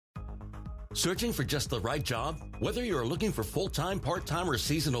Searching for just the right job? Whether you're looking for full-time, part-time, or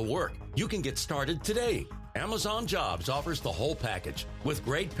seasonal work, you can get started today. Amazon Jobs offers the whole package with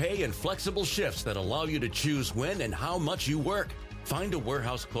great pay and flexible shifts that allow you to choose when and how much you work. Find a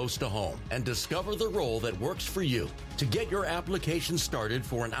warehouse close to home and discover the role that works for you. To get your application started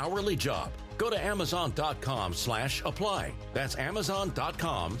for an hourly job, go to Amazon.com/apply. That's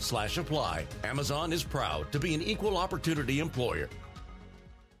Amazon.com/apply. Amazon is proud to be an equal opportunity employer.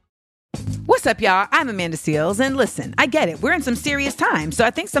 What's up, y'all? I'm Amanda Seales, and listen, I get it. We're in some serious times, so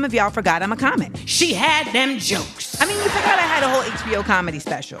I think some of y'all forgot I'm a comic. She had them jokes. I mean, you forgot I had a whole HBO comedy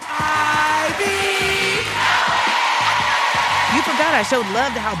special. You forgot I showed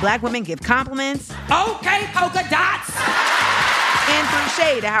love to how black women give compliments. Okay, polka dots. And threw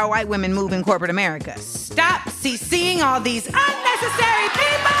shade to how white women move in corporate America. Stop seeing all these unnecessary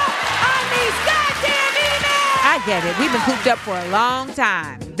people on these goddamn emails. I get it. We've been cooped up for a long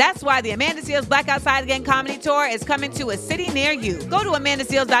time. That's why the Amanda Seales Black Outside Again comedy tour is coming to a city near you. Go to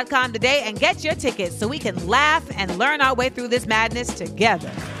amandaseales.com today and get your tickets so we can laugh and learn our way through this madness together.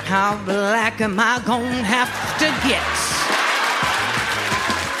 How black am I gonna have to get?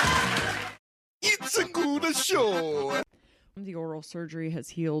 It's a good show. The oral surgery has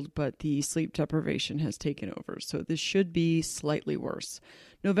healed, but the sleep deprivation has taken over, so this should be slightly worse.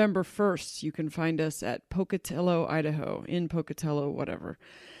 November 1st, you can find us at Pocatello, Idaho, in Pocatello, whatever,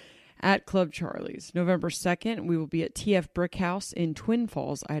 at Club Charlie's. November 2nd, we will be at TF Brick House in Twin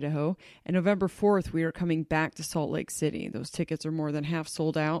Falls, Idaho. And November 4th, we are coming back to Salt Lake City. Those tickets are more than half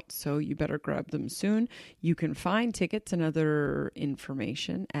sold out, so you better grab them soon. You can find tickets and other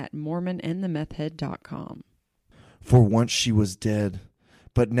information at mormonandthemethhead.com. For once she was dead,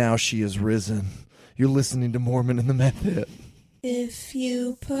 but now she is risen. You're listening to Mormon and the Meth Head. If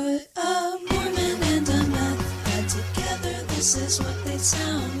you put a Mormon and a meth head together, this is what they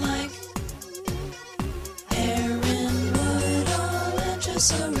sound like. Aaron Woodall and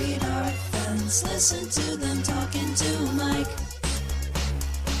Jessa Reed are friends. Listen to them talking to Mike.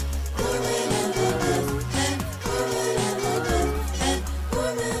 Mormon and the meth head, Mormon and the meth head,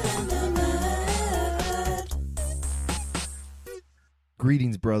 Mormon and the meth head.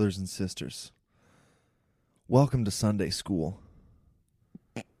 Greetings, brothers and sisters. Welcome to Sunday School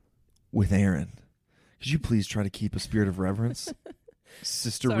with Aaron. Could you please try to keep a spirit of reverence,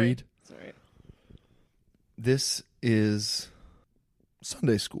 Sister Reed? Sorry. This is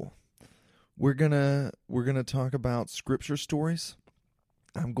Sunday School. We're gonna talk about scripture stories.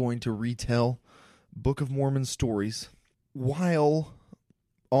 I'm going to retell Book of Mormon stories while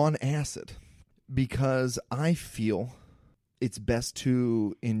on acid because I feel it's best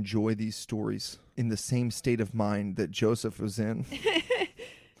to enjoy these stories in the same state of mind that Joseph was in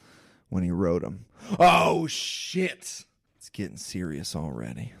when he wrote them. Oh, shit. It's getting serious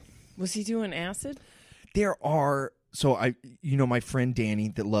already. Was he doing acid? There are... So, my friend Danny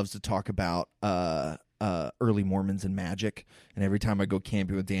that loves to talk about early Mormons and magic. And every time I go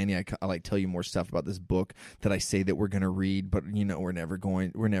camping with Danny, I like tell you more stuff about this book that I say that we're going to read, but, we're never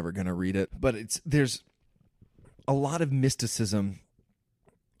going to read it. But there's a lot of mysticism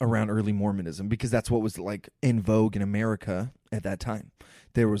around early Mormonism because that's what was like in vogue in America at that time.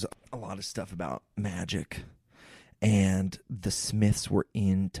 There was a lot of stuff about magic, and the Smiths were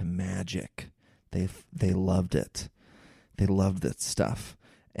into magic. They loved it. They loved that stuff.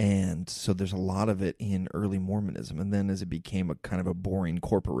 And so there's a lot of it in early Mormonism. And then as it became a kind of a boring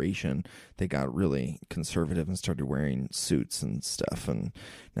corporation, they got really conservative and started wearing suits and stuff. And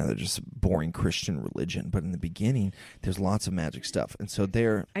now they're just boring Christian religion. But in the beginning, there's lots of magic stuff. And so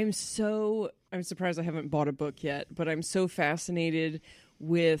I'm surprised I haven't bought a book yet, but I'm so fascinated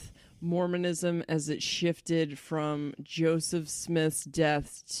with Mormonism as it shifted from Joseph Smith's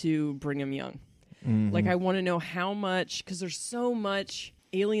death to Brigham Young. Mm-hmm. Like, I want to know how much, because there's so much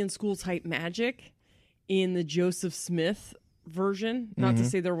alien school type magic in the Joseph Smith version. Not to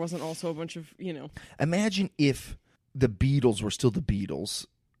say there wasn't also a bunch of, Imagine if the Beatles were still the Beatles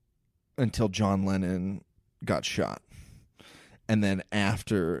until John Lennon got shot. And then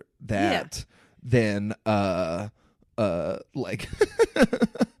after that,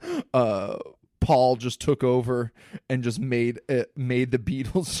 Paul just took over and just made the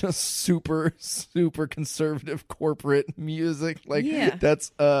Beatles just super, super conservative corporate music.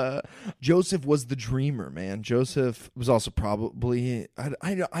 That's Joseph was the dreamer, man. Joseph was also probably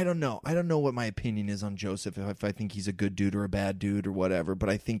I don't know. I don't know what my opinion is on Joseph, if I think he's a good dude or a bad dude or whatever, but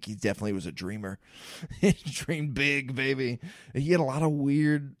I think he definitely was a dreamer. He dreamed big, baby. He had a lot of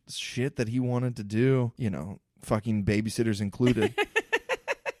weird shit that he wanted to do, fucking babysitters included.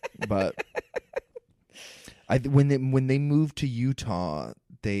 But when they moved to Utah,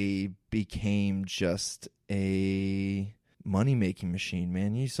 they became just a money-making machine,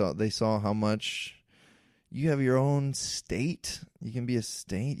 man. They saw how much you have your own state. You can be a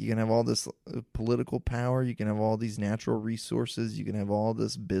state. You can have all this political power. You can have all these natural resources. You can have all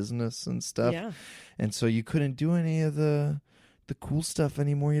this business and stuff. Yeah. And so you couldn't do any of the cool stuff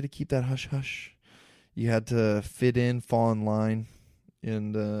anymore. You had to keep that hush-hush. You had to fit in, fall in line,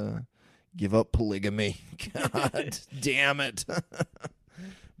 and give up polygamy. God damn it.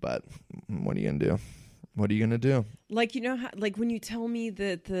 But what are you going to do? What are you going to do? Like, you know, how, like when you tell me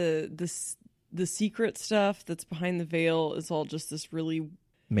that the secret stuff that's behind the veil is all just this really...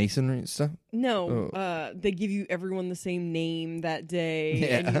 Masonry stuff? No, they give you everyone the same name that day,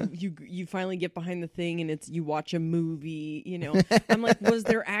 and you finally get behind the thing, and you watch a movie. You know, I'm like, was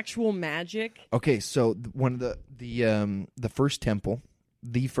there actual magic? Okay, so one of the first temple,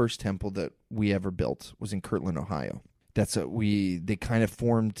 the first temple that we ever built was in Kirtland, Ohio. The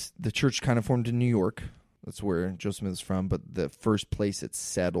church kind of formed in New York. That's where Joseph Smith is from, but the first place it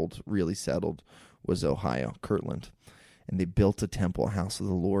really settled, was Ohio, Kirtland. And they built a temple, a house of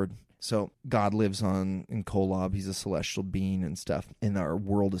the Lord. So God lives in Kolob. He's a celestial being and stuff. And our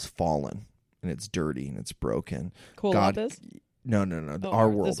world is fallen, and it's dirty, and it's broken. Kolob is? No. Oh, our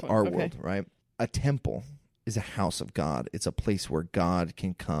this world, one. our Okay. world, right? A temple is a house of God. It's a place where God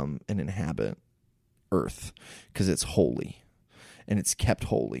can come and inhabit earth because it's holy, and it's kept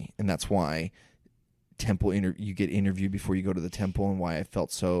holy. And that's why you get interviewed before you go to the temple, and why I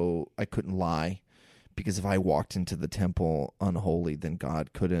felt so I couldn't lie. Because if I walked into the temple unholy, then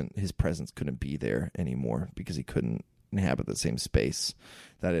his presence couldn't be there anymore, because he couldn't inhabit the same space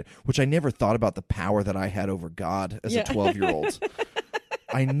which I never thought about the power that I had over God as a 12-year-old.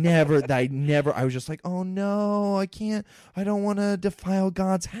 I was just like, oh no, I don't want to defile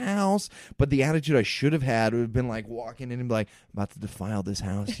God's house. But the attitude I should have had would have been like walking in and be like, I'm about to defile this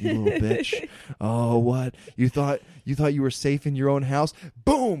house, you little bitch. Oh, what? You thought you were safe in your own house?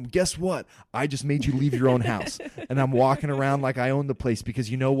 Boom! Guess what? I just made you leave your own house. And I'm walking around like I own the place, because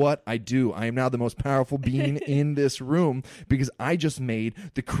you know what? I do. I am now the most powerful being in this room, because I just made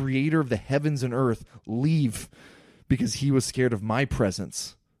the creator of the heavens and earth leave. Because he was scared of my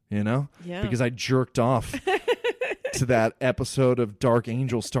presence, you know? Yeah. Because I jerked off to that episode of Dark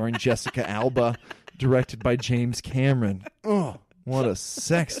Angel starring Jessica Alba, directed by James Cameron. Oh, what a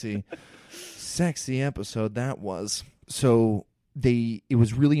sexy episode that was. So it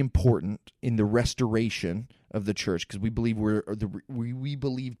was really important in the restoration of the church, because we believe we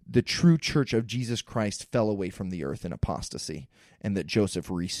believe the true church of Jesus Christ fell away from the earth in apostasy, and that Joseph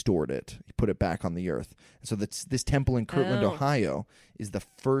restored it. He put it back on the earth. And so this temple in Kirtland, Ohio, is the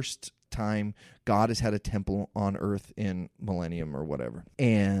first time God has had a temple on earth in millennium or whatever.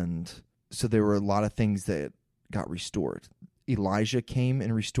 And so there were a lot of things that got restored. Elijah came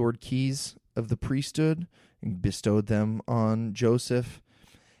and restored keys of the priesthood and bestowed them on Joseph.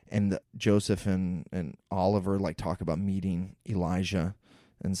 And Joseph and Oliver talk about meeting Elijah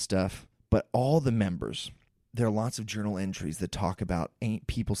and stuff. But all the members, there are lots of journal entries that talk about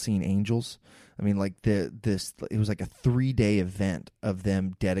people seeing angels. I mean, it was like a 3-day event of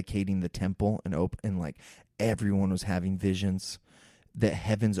them dedicating the temple and everyone was having visions. The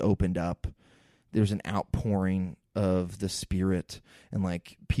heavens opened up. There's an outpouring of the Spirit, and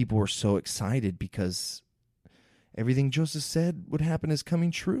people were so excited because everything Joseph said would happen is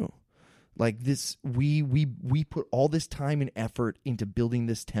coming true. We put all this time and effort into building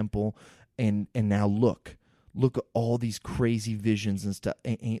this temple, and now look at all these crazy visions and stuff.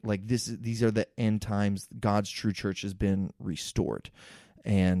 These are the end times. God's true church has been restored,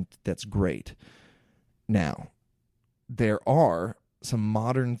 and that's great. Now, there are some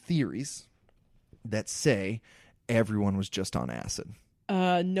modern theories that say everyone was just on acid.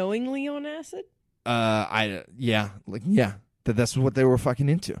 Knowingly on acid? That's what they were fucking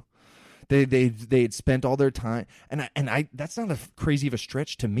into. They had spent all their time, and I that's not crazy of a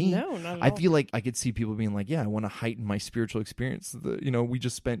stretch to me. No, not at I all. feel like I could see people being like, yeah, I want to heighten my spiritual experience. We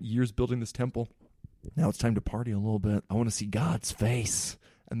just spent years building this temple. Now it's time to party a little bit. I want to see God's face,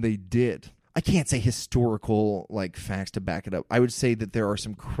 and they did. I can't say historical facts to back it up. I would say that there are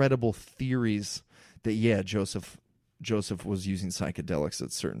some credible theories that Joseph was using psychedelics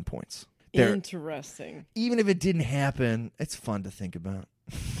at certain points. Interesting. Even if it didn't happen, it's fun to think about.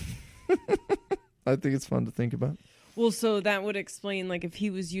 I think it's fun to think about. Well, so that would explain, if he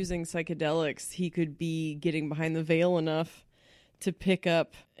was using psychedelics, he could be getting behind the veil enough to pick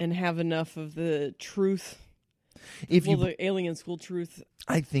up and have enough of the truth. The alien school truth.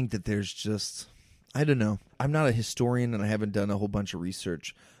 I think that there's just, I don't know. I'm not a historian, and I haven't done a whole bunch of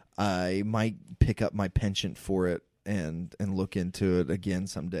research. I might pick up my penchant for it and look into it again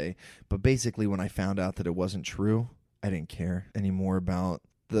someday. But basically, when I found out that it wasn't true, I didn't care anymore about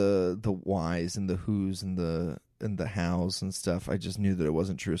the whys and the whos and the hows and stuff. I just knew that it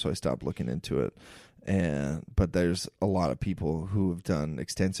wasn't true, so I stopped looking into it. But there's a lot of people who have done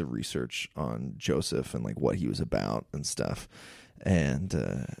extensive research on Joseph and like what he was about and stuff,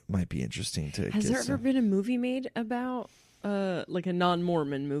 and might be interesting to. Has get there ever some- been a movie made about like a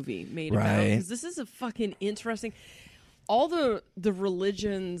non-Mormon movie made about? Right. Because this is a fucking interesting. All the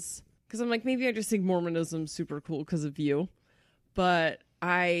religions. Because I'm like, maybe I just think Mormonism's super cool because of you, but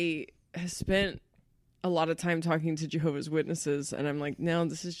I have spent a lot of time talking to Jehovah's Witnesses, and I'm like, no,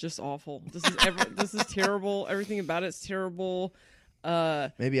 this is just awful. This is this is terrible. Everything about it's terrible.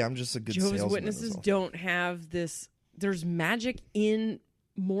 Maybe I'm just a good Jehovah's salesman. Witnesses is all. don't have this. There's magic in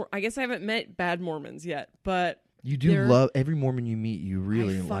more. I guess I haven't met bad Mormons yet, but You do they're- love every Mormon you meet. You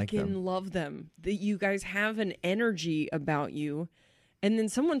really I like fucking them. love them. That you guys have an energy about you. And then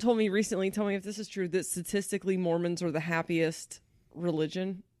someone told me recently, tell me if this is true, that statistically Mormons are the happiest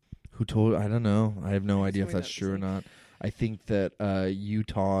religion. Who told? I don't know. I have no idea if something that's that true or was not. I think that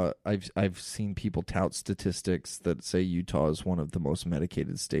Utah. I've seen people tout statistics that say Utah is one of the most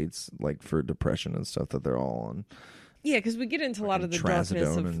medicated states, like for depression and stuff. That they're all on. Yeah, because we get into a lot of the darkness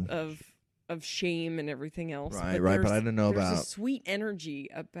Trazodone of shame and everything else. Right, right, but I there's- didn't know there's about- a sweet energy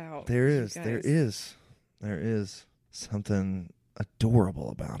about There you is. guys. There is something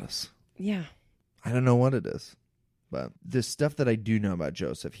adorable about us. Yeah. I don't know what it is. But the stuff that I do know about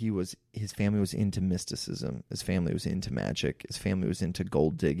Joseph, his family was into mysticism. His family was into magic. His family was into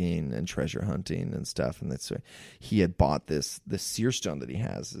gold digging and treasure hunting and stuff. And that's why he had bought this seer stone that he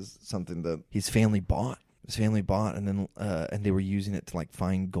has is something that his family bought. His family bought, and then and they were using it to like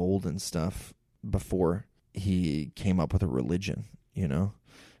find gold and stuff before he came up with a religion, you know.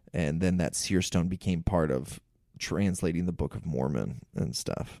 And then that seer stone became part of translating the Book of Mormon and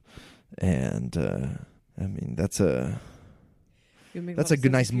stuff. And I mean, that's a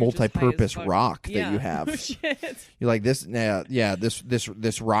good, nice multi-purpose rock that you have. Oh, shit. You're like this,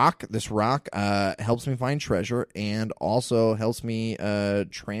 this rock helps me find treasure and also helps me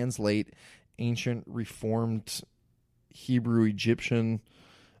translate ancient Reformed Hebrew Egyptian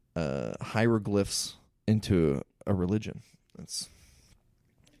hieroglyphs into a religion. It's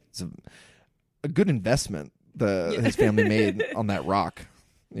a good investment his family made on that rock,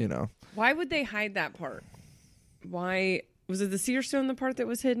 you know. Why would they hide that part? Why was it the seer stone, the part that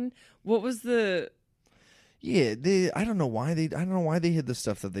was hidden? What was the? Yeah, I don't know why they hid the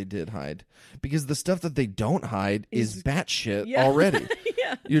stuff that they did hide, because the stuff that they don't hide is batshit Yeah. already.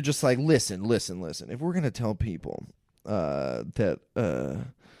 Yeah. You're just like, listen. If we're gonna tell people that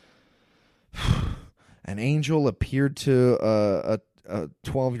an angel appeared to a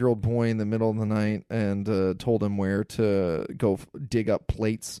 12-year-old boy in the middle of the night and told him where to go dig up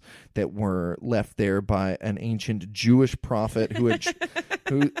plates that were left there by an ancient Jewish prophet who had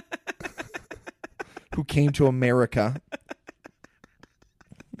who came to America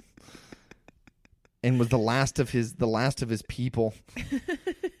and was the last of his people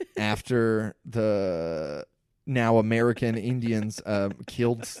after the now American Indians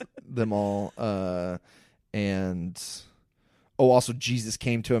killed them all, and also Jesus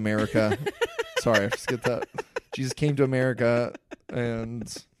came to America. Sorry, I forget that. Jesus came to America,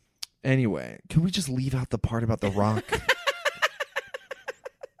 and anyway, can we just leave out the part about the rock?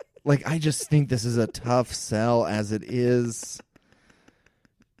 Like, I just think this is a tough sell as it is.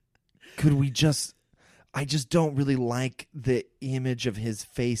 Could we just... I just don't really like the image of his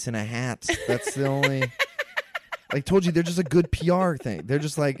face in a hat. That's the only... I told you, they're just a good PR thing. They're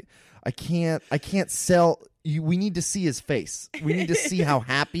just like, I can't sell... we need to see his face. We need to see how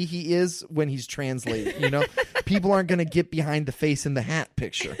happy he is when he's translating, you know? People aren't going to get behind the face in the hat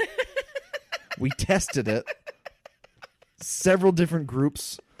picture. We tested it. Several different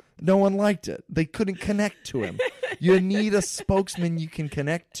groups... No one liked it. They couldn't connect to him. You need a spokesman you can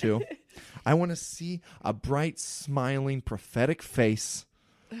connect to. I want to see a bright, smiling, prophetic face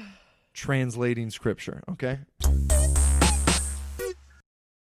translating scripture, okay?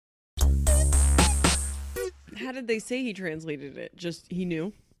 How did they say he translated it? Just he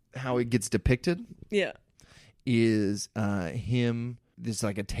knew? How it gets depicted Yeah. is him, there's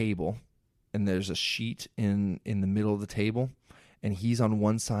like a table, and there's a sheet in the middle of the table, and he's on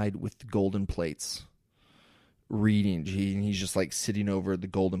one side with the golden plates reading. And he's just like sitting over the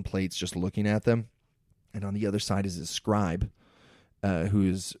golden plates just looking at them. And on the other side is his scribe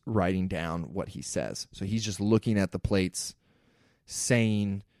who's writing down what he says. So he's just looking at the plates,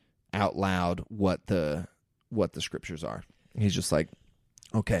 saying out loud what the scriptures are. He's just like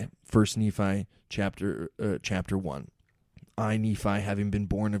Okay, First Nephi chapter 1. I, Nephi, having been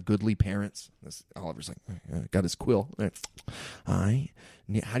born of goodly parents. Oliver's like, got his quill. How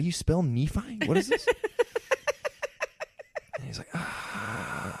do you spell Nephi? What is this? And he's like,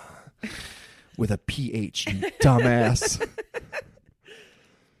 with a PH, you dumbass.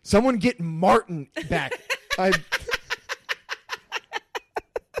 Someone get Martin back.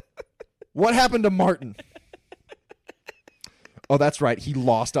 What happened to Martin? Oh, that's right. He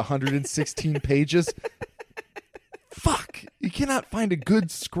lost 116 pages. Fuck. You cannot find a good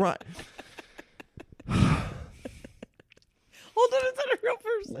scribe. Hold on, is that a real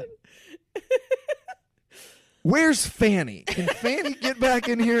person? Where's Fanny? Can Fanny get back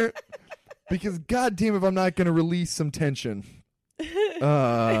in here? Because goddamn if I'm not going to release some tension. Dude,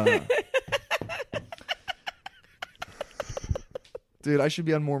 I should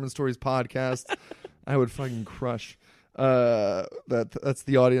be on Mormon Stories podcast. I would fucking crush. That's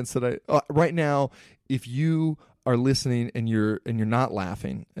the audience that I right now. If you are listening and you're not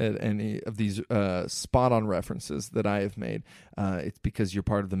laughing at any of these spot on references that I have made, it's because you're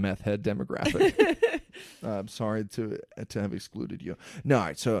part of the meth head demographic. I'm sorry to have excluded you. No, all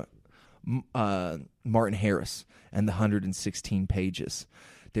right. So Martin Harris and the 116 pages.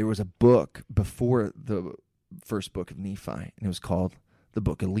 There was a book before the first book of Nephi, and it was called the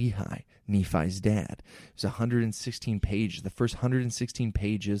Book of Lehi, Nephi's dad. It was 116 pages. The first 116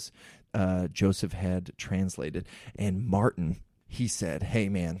 pages Joseph had translated. And Martin, he said, hey,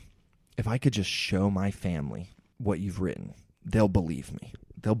 man, if I could just show my family what you've written, they'll believe me.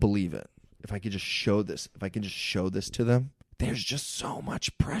 They'll believe it. If I could just show this, if I can just show this to them. There's just so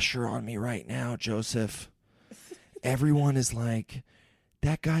much pressure on me right now, Joseph. Everyone is like,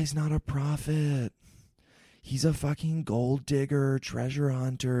 that guy's not a prophet. He's a fucking gold digger, treasure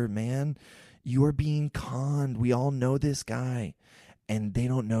hunter, man. You are being conned. We all know this guy. And they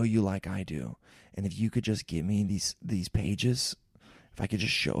don't know you like I do. And if you could just give me these pages, if I could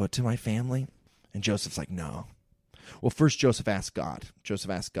just show it to my family. And Joseph's like, no. Well, first Joseph asked God.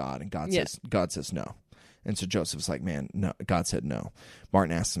 And God says no. And so Joseph's like, man, no. God said no.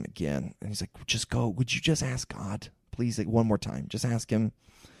 Martin asks him again. And he's like, just go. Would you just ask God? Please, like, one more time. Just ask him.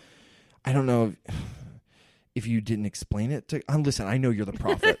 I don't know if you didn't explain it to... listen, I know you're the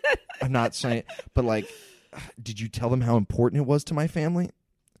prophet. I'm not saying... But, like, did you tell them how important it was to my family?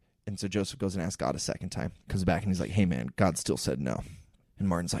 And so Joseph goes and asks God a second time. Comes back and he's like, hey, man, God still said no. And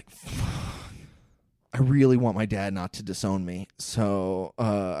Martin's like, I really want my dad not to disown me. So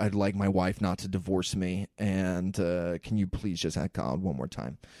I'd like my wife not to divorce me. And can you please just ask God one more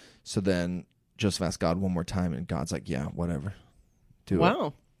time? So then Joseph asks God one more time. And God's like, yeah, whatever. Do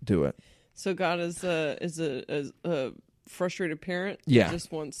it. So God is a frustrated parent Yeah. that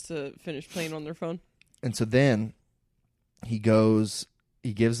just wants to finish playing on their phone. And so then he gives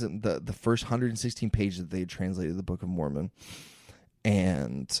them the first 116 pages that they had translated the Book of Mormon.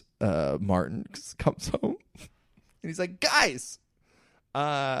 And Martin comes home and he's like, guys,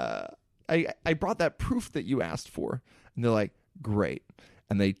 I brought that proof that you asked for. And they're like, great.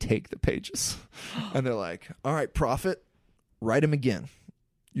 And they take the pages and they're like, all right, prophet, write him again.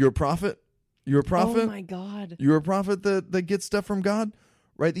 You're a prophet? You're a prophet? Oh, my God. You're a prophet that gets stuff from God?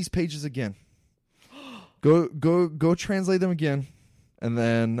 Write these pages again. Go translate them again. And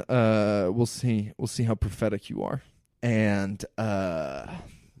then we'll see how prophetic you are. And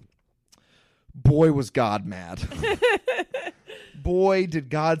boy, was God mad. Boy, did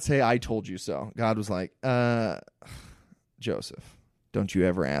God say, I told you so. God was like, Joseph, don't you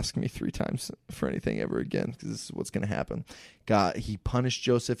ever ask me 3 times for anything ever again, because this is what's going to happen. God, he punished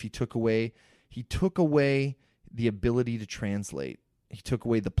Joseph. He took away the ability to translate. He took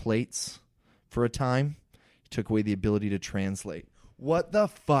away the plates for a time. He took away the ability to translate. What the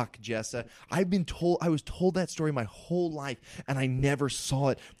fuck, Jessa? I was told that story my whole life, and I never saw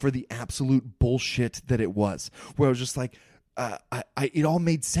it for the absolute bullshit that it was. Where I was just like, it all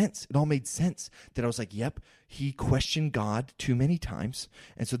made sense. It all made sense that I was like, yep, he questioned God too many times,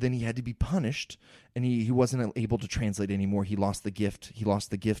 and so then he had to be punished, and he wasn't able to translate anymore. He lost the gift. He lost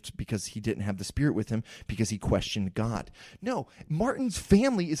the gift because he didn't have the Spirit with him because he questioned God. No, Martin's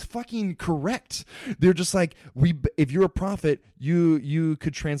family is fucking correct. They're just like, if you're a prophet, you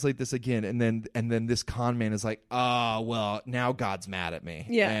could translate this again, and then this con man is like, well, now God's mad at me,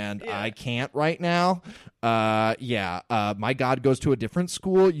 and I can't right now. My God goes to a different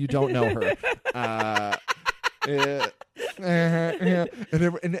school. You don't know her. And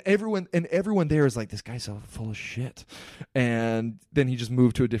everyone there is like, this guy's so full of shit. And then he just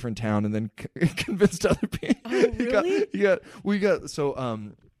moved to a different town and then convinced other people. Oh, really?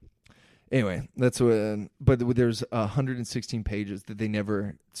 Anyway, that's what. But there's 116 pages that they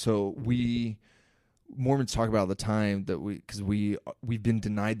never. So Mormons talk about all the time that because we've been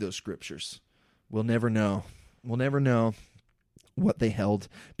denied those scriptures. We'll never know. We'll never know what they held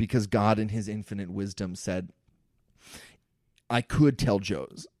because God in his infinite wisdom said, I could tell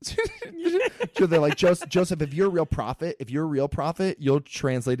Joseph. So they're like, Joseph, if you're a real prophet, you'll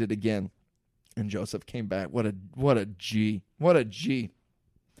translate it again. And Joseph came back. What a G. What a G.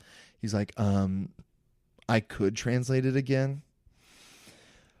 He's like, I could translate it again.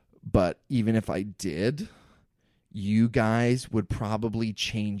 But even if I did, you guys would probably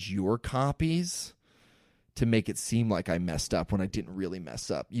change your copies to make it seem like I messed up when I didn't really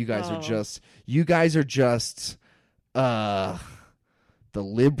mess up. You guys are just the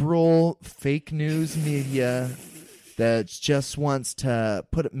liberal fake news media that just wants to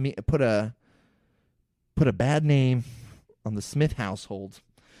put a bad name on the Smith household.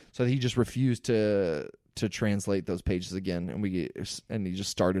 So he just refused to translate those pages again, and he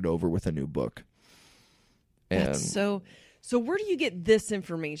just started over with a new book. And That's so where do you get this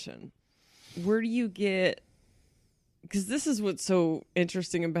information? Where do you get, because this is what's so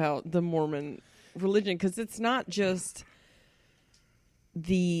interesting about the Mormon religion, because it's not just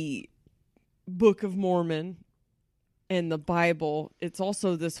the Book of Mormon and the Bible, it's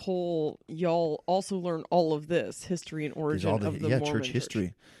also this whole, y'all also learn all of this history and origin of the Mormon church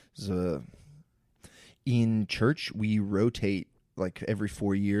history. In church, we rotate like every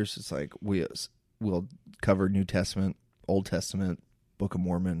 4 years. It's like we'll cover New Testament, Old Testament, Book of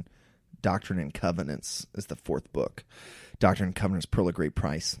Mormon. Doctrine and Covenants is the fourth book. Doctrine and Covenants, Pearl of Great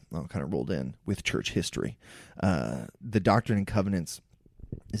Price, all kind of rolled in with church history. The Doctrine and Covenants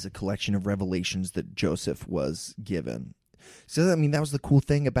is a collection of revelations that Joseph was given. So, I mean, that was the cool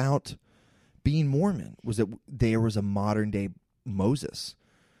thing about being Mormon, was that there was a modern-day Moses.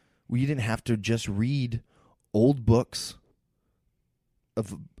 We didn't have to just read old books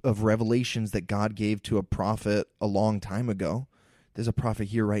of revelations that God gave to a prophet a long time ago. There's a prophet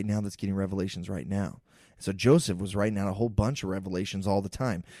here right now that's getting revelations right now. So Joseph was writing out a whole bunch of revelations all the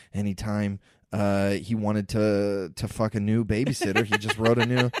time. Anytime he wanted to fuck a new babysitter, he just wrote a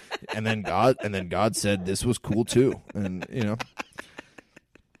new, and then God said this was cool too, and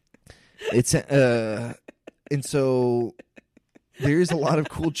it's and so there is a lot of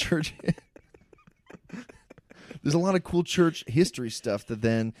cool church. There's a lot of cool church history stuff that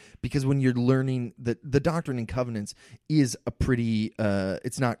then, because when you're learning that the Doctrine and Covenants is a pretty,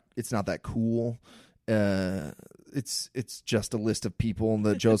 it's not that cool. It's just a list of people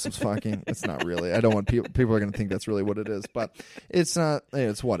that Joseph's fucking. It's not really. I don't want people are going to think that's really what it is, but it's not.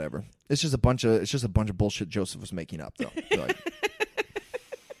 It's whatever. It's just a bunch of bullshit Joseph was making up though.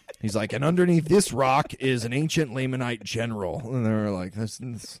 He's like, and underneath this rock is an ancient Lamanite general, and they're like,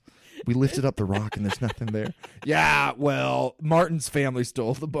 this. We lifted up the rock and there's nothing there. Yeah, well, Martin's family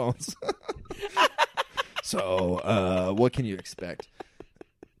stole the bones. So, what can you expect?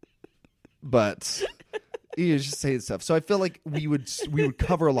 But you just saying stuff. So I feel like we would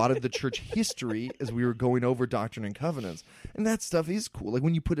cover a lot of the church history as we were going over Doctrine and Covenants, and that stuff is cool. Like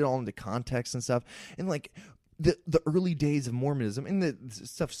when you put it all into context and stuff, and like the early days of Mormonism, and the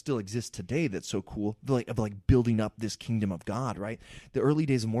stuff still exists today that's so cool, of building up this kingdom of God, right? The early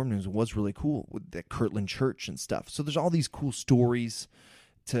days of Mormonism was really cool with the Kirtland Church and stuff. So there's all these cool stories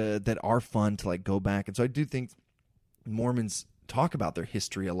that are fun to like go back. And so I do think Mormons talk about their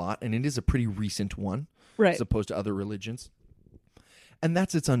history a lot, and it is a pretty recent one, right, as opposed to other religions. And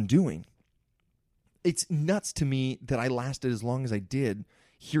that's its undoing. It's nuts to me that I lasted as long as I did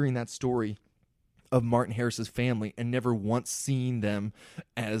hearing that story of Martin Harris's family and never once seen them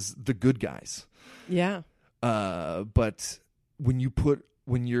as the good guys. Yeah. But when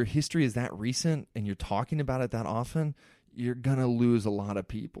your history is that recent and you're talking about it that often, you're going to lose a lot of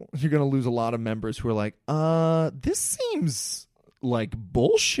people. You're going to lose a lot of members who are like, this seems like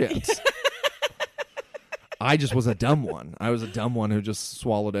bullshit. I just was a dumb one. I was a dumb one who just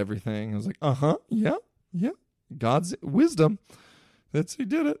swallowed everything. I was like, yeah. God's wisdom. He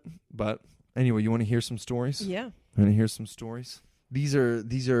did it. But anyway, you want to hear some stories? Yeah. You want to hear some stories? These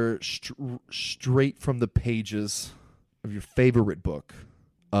are straight from the pages of your favorite book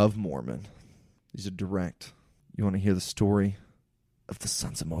of Mormon. These are direct. You want to hear the story of the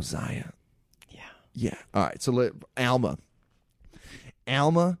sons of Mosiah? Yeah. Yeah. All right. So Alma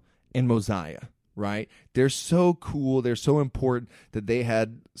and Mosiah, right? They're so cool. They're so important that they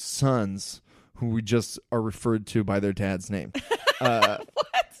had sons who we just are referred to by their dad's name. What?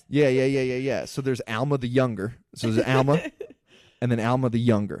 Yeah. So there's Alma the younger. So there's Alma, and then Alma the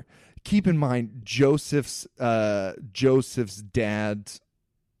younger. Keep in mind, Joseph's dad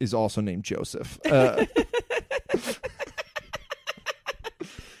is also named Joseph.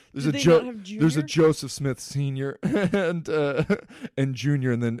 There's Do a they not have there's a Junior? Joseph Smith Senior and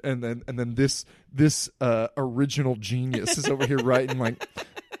Junior, and then this original genius is over here writing like,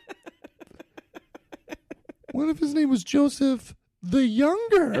 what if his name was Joseph the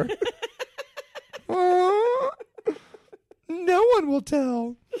Younger? Oh, no one will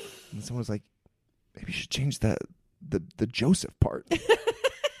tell. And someone was like, maybe you should change the Joseph part.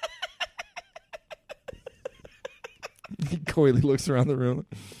 He coyly looks around the room.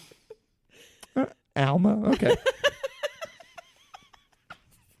 Alma, okay.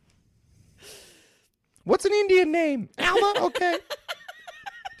 What's an Indian name? Alma, okay.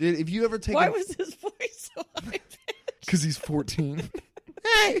 Dude, if you ever take Why was his voice so high? because he's 14.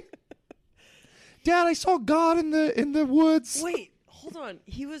 Hey, Dad, I saw God in the woods. Wait, hold on.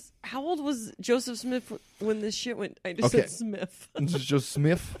 How old was Joseph Smith when this shit went? I just Okay. said Smith. This is Joe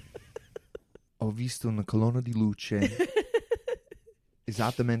Smith. Ho visto una colonna di luce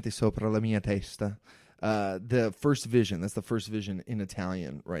esattamente sopra la mia testa. The first vision, that's the first vision in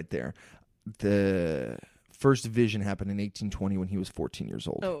Italian right there. The first vision happened in 1820 when he was 14 years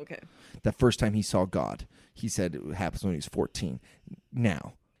old. Oh, okay. The first time he saw God, he said it happens when he was 14.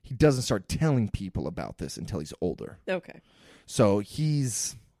 Now, he doesn't start telling people about this until he's older. Okay. So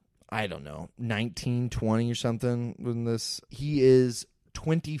he's, I don't know, 19, 20 or something when this. He is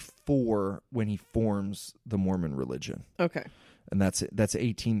 24 when he forms the Mormon religion. Okay. And that's April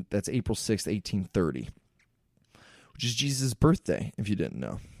 6th, 1830. Which is Jesus' birthday, if you didn't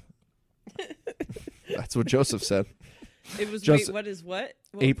know. That's what Joseph said. It was Joseph- wait, what is what?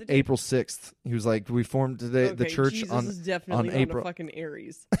 What was the date? April 6th. He was like, we formed today the Okay, church Jesus on is definitely on not April. a fucking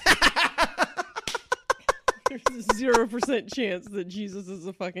Aries. There's a 0% chance that Jesus is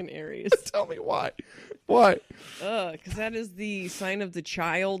a fucking Aries. Tell me why. Why? Because that is the sign of the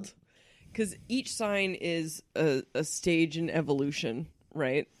child. Because each sign is a stage in evolution,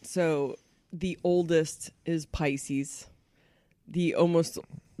 right? So the oldest is Pisces. The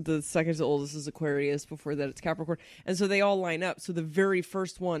second to oldest is Aquarius. Before that, it's Capricorn. And so they all line up. So the very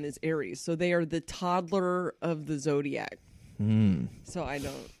first one is Aries. So they are the toddler of the zodiac. So I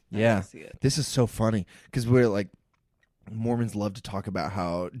don't see it. This is so funny because we're like, Mormons love to talk about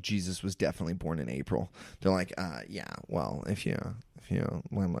how Jesus was definitely born in April. They're like, yeah, well, if you they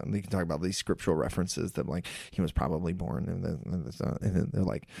can talk about these scriptural references that like he was probably born and then they're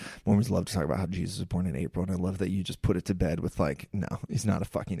like, Mormons love to talk about how Jesus was born in April, and I love that you just put it to bed with like, no, he's not a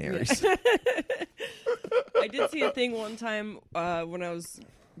fucking Aries. I did see a thing one time when I was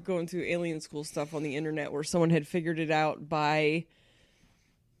going through alien school stuff on the internet where someone had figured it out by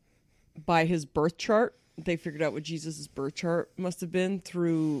his birth chart. They figured out what Jesus' birth chart must have been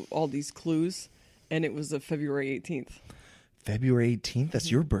through all these clues, and it was a February 18th. February 18th,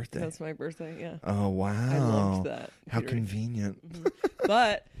 that's your birthday. That's my birthday, yeah. Oh wow. I loved that. How Peter. convenient.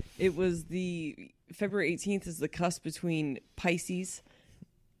 But it was the February 18th is the cusp between Pisces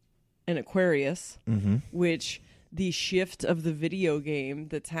and Aquarius, which the shift of the video game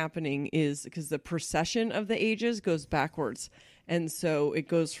that's happening is because the precession of the ages goes backwards. And so it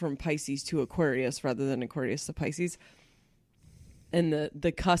goes from Pisces to Aquarius rather than Aquarius to Pisces. And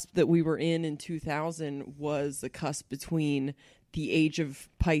the cusp that we were in 2000 was the cusp between the age of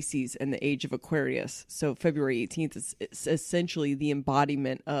Pisces and the age of Aquarius. So February 18th is essentially the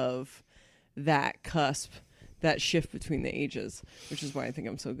embodiment of that cusp, that shift between the ages, which is why I think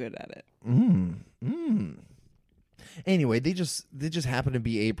I'm so good at it. Anyway, they just happened to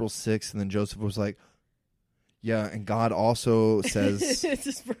be April 6th, and then Joseph was like, yeah, and God also says It's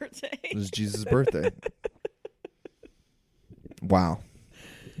his birthday. it was Jesus' birthday. Wow.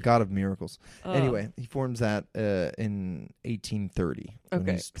 God of miracles. Anyway, he forms that in 1830 when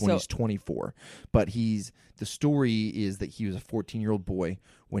Okay, he's 24. But the story is that he was a 14-year-old boy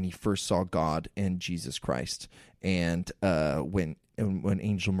when he first saw God and Jesus Christ. And when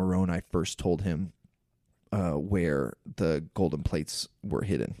Angel Moroni first told him where the golden plates were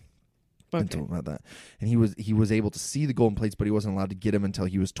hidden. And told him about that. And he was able to see the golden plates, but he wasn't allowed to get them until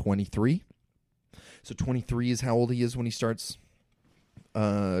he was 23. So 23 is how old he is when he starts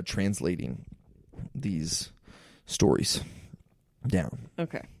translating these stories down.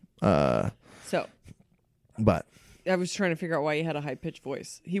 Okay. But I was trying to figure out why he had a high-pitched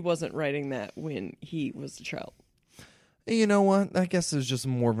voice. He wasn't writing that when he was a child. you know what? I guess it was just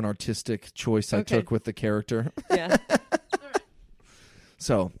more of an artistic choice I took with the character. Yeah.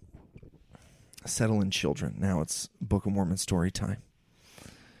 So, settle in, children. Now it's Book of Mormon story time.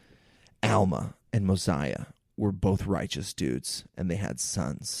 Alma and Mosiah were both righteous dudes, and they had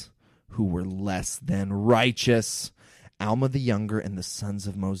sons who were less than righteous. Alma the younger and the sons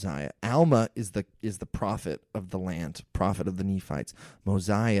of Mosiah. Alma is the prophet of the land, prophet of the Nephites.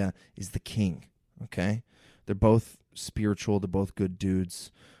 Mosiah is the king. Okay, they're both spiritual. They're both good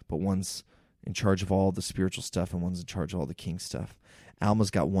dudes, but one's in charge of all the spiritual stuff and one's in charge of all the king stuff. Alma's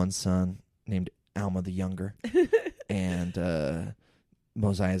got one son named Alma the younger, and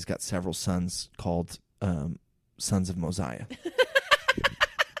Mosiah's got several sons called sons of Mosiah.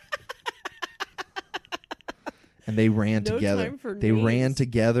 And they ran No together. time for They ran names.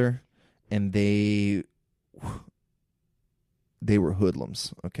 together, and they were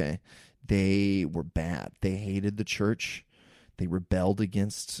hoodlums. Okay, they were bad. They hated the church. They rebelled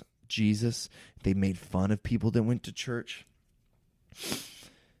against Jesus. They made fun of people that went to church.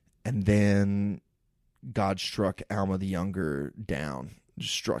 And then God struck Alma the younger down.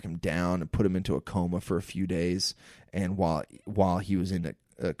 Just struck him down and put him into a coma for a few days. And while he was in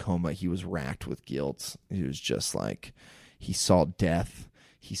a coma, he was racked with guilt. He was just like, he saw death.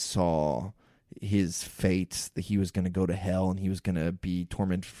 He saw his fate, that he was going to go to hell and he was going to be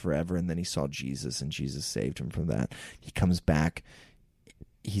tormented forever. And then he saw Jesus, and Jesus saved him from that. He comes back.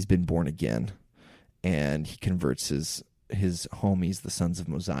 He's been born again, and he converts his homies, the sons of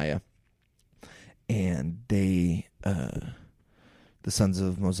Mosiah. And they, the sons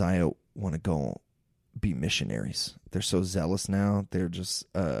of Mosiah, want to go be missionaries. They're so zealous now. They're just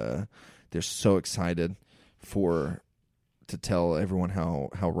they're so excited to tell everyone how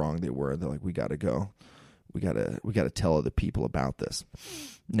wrong they were. They're like, we got to go. We got to tell other people about this.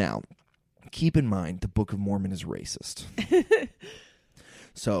 Now, keep in mind, the Book of Mormon is racist.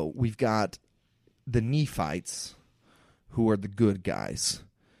 So we've got the Nephites, who are the good guys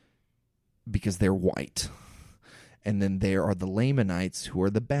because they're white. And then there are the Lamanites, who are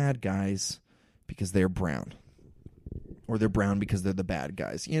the bad guys because they're brown. Or they're brown because they're the bad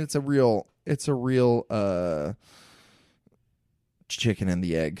guys. And it's a real chicken and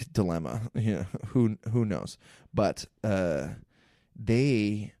the egg dilemma. You know, who knows? But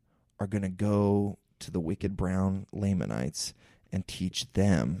they are going to go to the wicked brown Lamanites and teach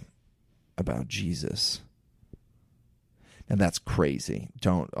them about Jesus. And that's crazy.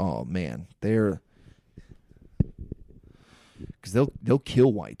 Oh man, because they'll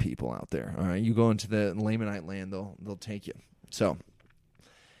kill white people out there. All right, you go into the Lamanite land, they'll take you. So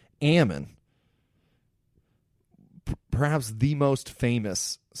Ammon, perhaps the most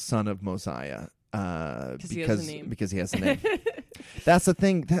famous son of Mosiah, he has a name. because he has a name. That's the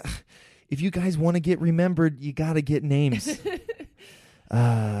thing. If you guys want to get remembered, you got to get names.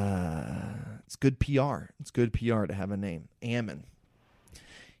 It's good PR. It's good PR to have a name. Ammon.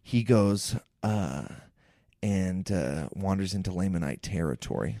 He goes and wanders into Lamanite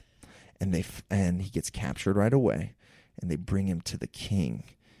territory, and he gets captured right away, and they bring him to the king,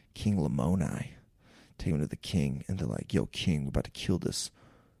 King Lamoni. Take him to the king, and they're like, "Yo, king, we're about to kill this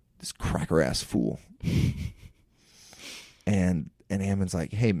cracker ass fool." and Ammon's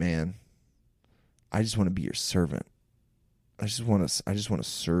like, "Hey, man, I just want to be your servant. I just want to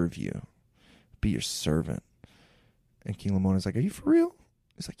serve you, be your servant." And King Lamoni's like, "Are you for real?"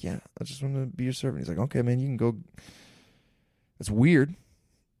 He's like, "Yeah, I just want to be your servant." He's like, "Okay, man, you can go." That's weird.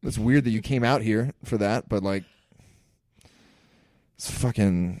 It's weird that you came out here for that, but like, it's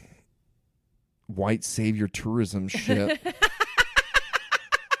fucking white savior tourism shit.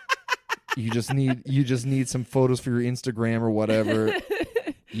 You just need some photos for your Instagram or whatever.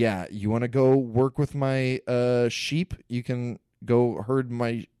 Yeah, you want to go work with my sheep? You can go herd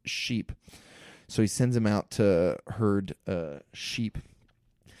my sheep. So he sends him out to herd sheep.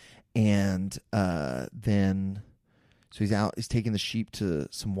 And then, so he's out, he's taking the sheep to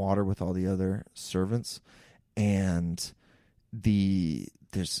some water with all the other servants. And there's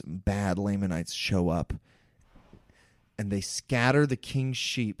some bad Lamanites show up. And they scatter the king's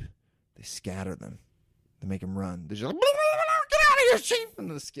sheep. They scatter them. They make them run. They're just like, "Get out of here, sheep!" And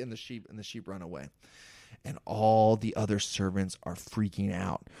the sheep run away. And all the other servants are freaking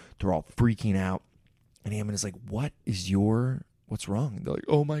out. They're all freaking out. And Ammon is like, what's wrong? And they're like,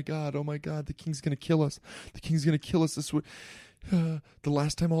 oh my God, the king's going to kill us. The king's going to kill us. The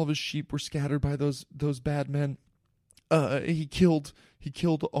last time all of his sheep were scattered by those bad men, he killed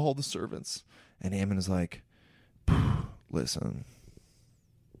all the servants. And Ammon is like, listen,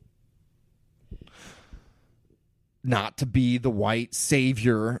 not to be the white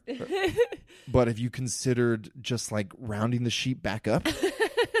savior, but have you considered just like rounding the sheep back up?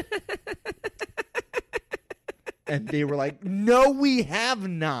 And they were like, no, we have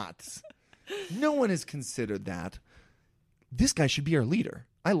not. No one has considered that. This guy should be our leader.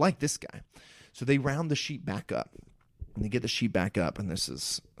 I like this guy. So they round the sheep back up. And they get the sheep back up. And this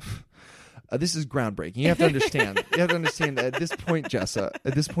is... This is groundbreaking. You have to understand. You have to understand that at this point, Jessa,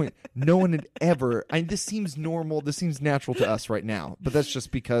 at this point, no one had ever. This seems normal. This seems natural to us right now. But that's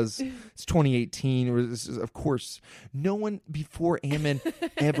just because it's 2018. Of course, no one before Ammon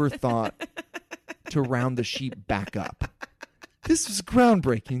ever thought to round the sheep back up. This is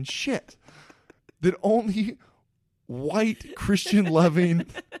groundbreaking shit that only white Christian loving.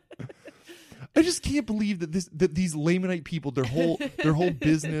 I just can't believe that these Lamanite people, their whole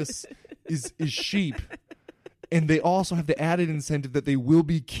business is sheep, and they also have the added incentive that they will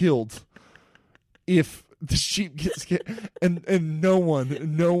be killed if the sheep gets and no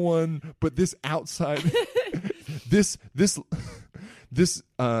one but this outside this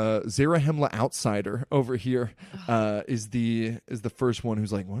Zarahemla outsider over here is the first one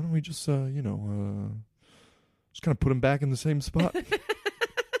who's like, why don't we just just kind of put him back in the same spot.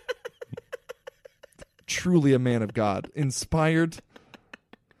 Truly a man of God, inspired.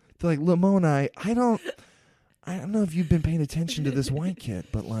 They're like, Lamoni, I don't know if you've been paying attention to this white kid,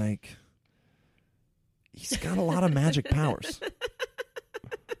 but like, he's got a lot of magic powers.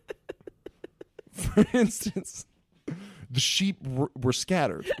 For instance, the sheep were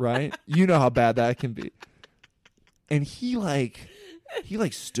scattered, right? You know how bad that can be. And he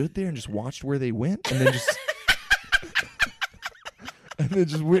stood there and just watched where they went, and then just. And then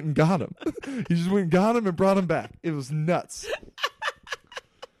just went and got him. He just went and got him and brought him back. It was nuts.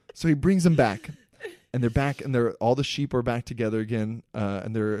 So he brings them back, and they're back, and all the sheep are back together again,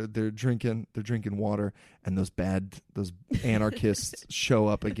 and they're drinking water, and those anarchists show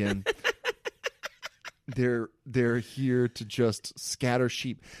up again. They're here to just scatter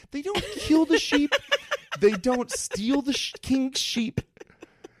sheep. They don't kill the sheep. They don't steal the king's sheep.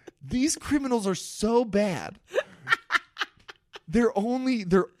 These criminals are so bad. Their only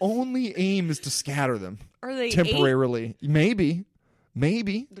aim is to scatter them. Are they temporarily? Maybe.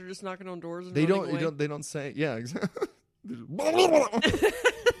 They're just knocking on doors. And They running away? don't say. Yeah, exactly.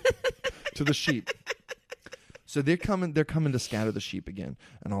 To the sheep. So they're coming to scatter the sheep again,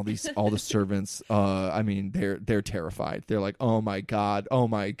 and all the servants. They're terrified. They're like, oh my god,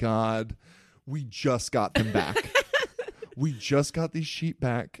 we just got them back. We just got these sheep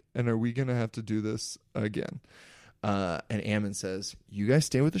back, and are we gonna have to do this again? And Ammon says, you guys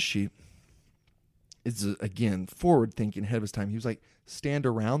stay with the sheep. It's, again, forward thinking, ahead of his time. He was like, stand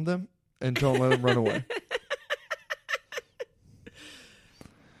around them and don't let them run away.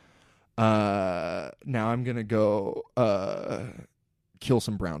 Now I'm going to go kill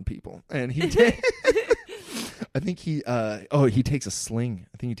some brown people. And he I think he takes a sling.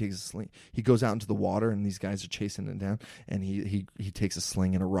 He goes out into the water, and these guys are chasing him down. And he takes a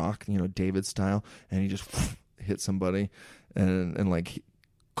sling and a rock, David style, and he just hits somebody and like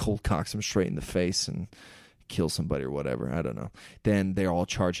cold cocks him straight in the face and kills somebody or whatever. I don't know. Then they're all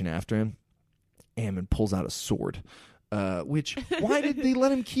charging after him. Ammon pulls out a sword. Which, why did they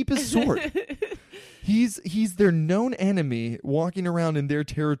let him keep his sword? He's their known enemy walking around in their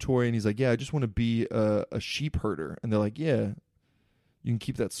territory, and he's like, yeah, I just want to be a sheep herder. And they're like, yeah, you can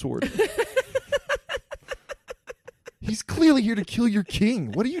keep that sword. He's clearly here to kill your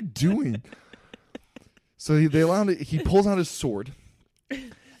king. What are you doing? So he pulls out his sword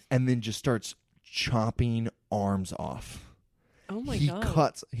and then just starts chopping arms off. Oh my god.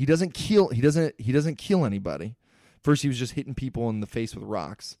 Cuts. He doesn't kill anybody. First he was just hitting people in the face with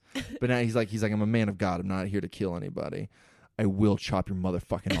rocks. But now he's like I'm a man of God. I'm not here to kill anybody. I will chop your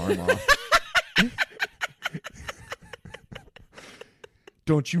motherfucking arm off.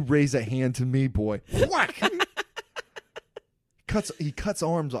 Don't you raise a hand to me, boy. Whack! He cuts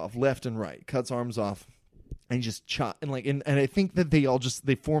arms off left and right. Cuts arms off. And he just and I think that they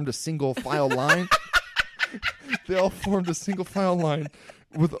formed a single file line. They all formed a single file line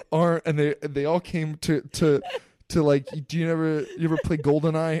with and they all came to like, do you ever play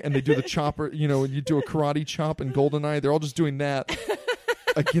GoldenEye and they do the chopper, when you do a karate chop in GoldenEye, they're all just doing that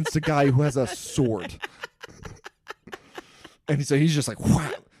against a guy who has a sword. And so he's just like,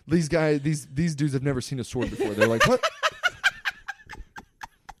 wow, these dudes have never seen a sword before. They're like, what?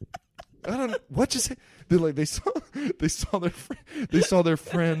 I don't know what just. They're like they saw their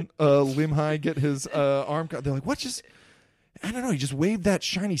friend Limhi get his arm cut. They're like, what just? I don't know. He just waved that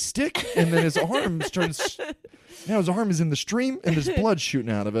shiny stick, and then his arm started. Now his arm is in the stream, and there's blood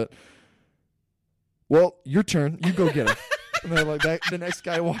shooting out of it. Well, your turn. You go get him. And they're like, the next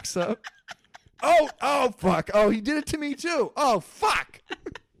guy walks up. Oh, fuck. Oh, he did it to me too. Oh, fuck.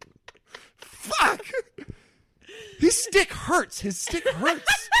 Fuck. His stick hurts.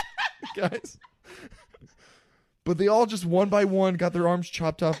 Guys. But they all just one by one got their arms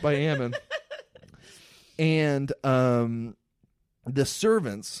chopped off by Ammon. And the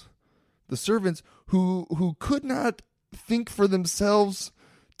servants who could not think for themselves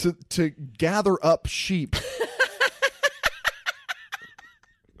to gather up sheep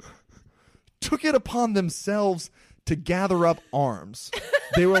took it upon themselves to gather up arms.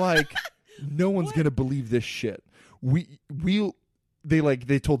 They were like, no one's gonna believe this shit.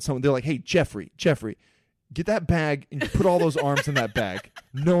 They told someone, they're like, hey, Jeffrey, get that bag and put all those arms in that bag.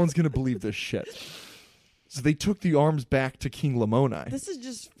 No one's gonna believe this shit. So they took the arms back to King Lamoni. This is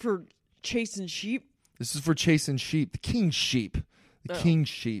just for chasing sheep. This is for chasing sheep. The king's sheep. The king's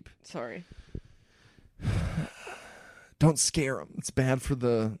sheep. Sorry. Don't scare them. It's bad for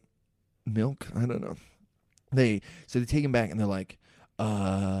the milk. I don't know. They take him back and they're like,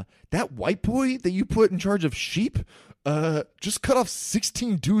 that white boy that you put in charge of sheep, just cut off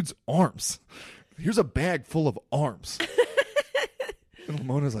 16 dudes' arms. Here's a bag full of arms. And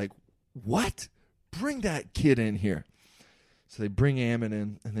Lamona's like, what? Bring that kid in here. So they bring Ammon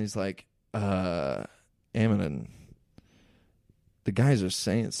in, and he's like, Ammon, the guys are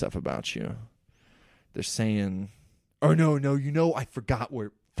saying stuff about you. They're saying, oh, no, I forgot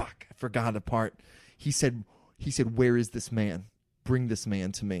a part. He said, where is this man? Bring this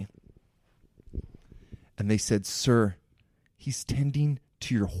man to me. And they said, sir, he's tending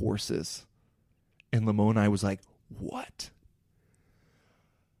to your horses. And Lamoni was like, what?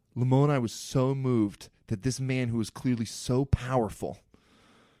 Lamoni was so moved that this man who was clearly so powerful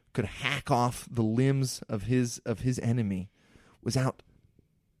could hack off the limbs of his enemy was out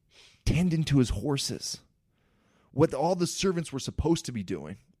tending to his horses. What all the servants were supposed to be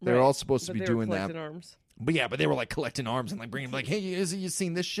doing. They were all supposed to be doing that. Arms. But they were like collecting arms and like bringing them like, hey, you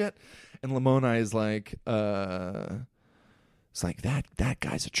seen this shit? And Lamoni is like, it's like that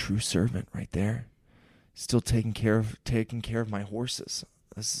guy's a true servant right there. Still taking care of my horses.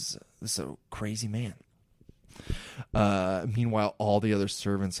 This is a crazy man. Meanwhile, all the other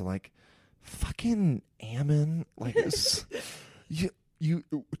servants are like, fucking Ammon, like this, you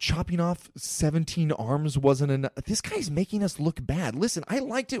chopping off 17 arms wasn't enough. This guy's making us look bad. Listen, I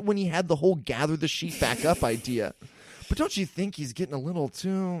liked it when he had the whole gather the sheep back up idea, but don't you think he's getting a little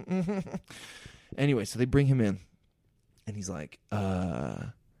too? Anyway, so they bring him in, and he's like,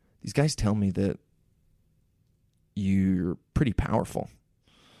 these guys tell me that you're pretty powerful.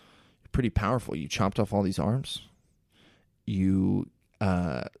 You chopped off all these arms. You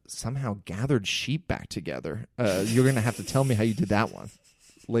somehow gathered sheep back together. You're going to have to tell me how you did that one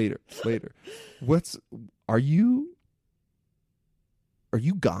later. Are you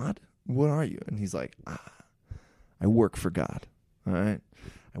God? What are you? And he's like, I work for God. All right.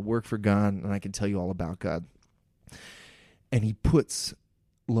 I work for God, and I can tell you all about God. And he puts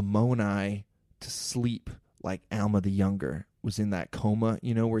Lamoni to sleep like Alma the Younger was in that coma,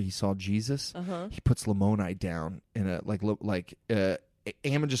 where he saw Jesus. Uh-huh. He puts Lamoni down in a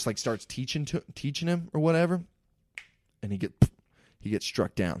Ammon just like starts teaching him or whatever, and he gets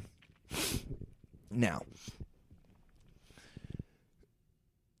struck down. Now,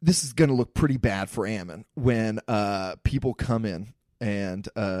 this is going to look pretty bad for Ammon when people come in and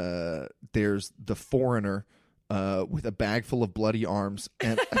there's the foreigner with a bag full of bloody arms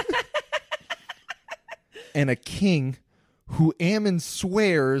and and a king who Ammon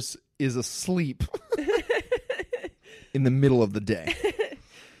swears is asleep in the middle of the day.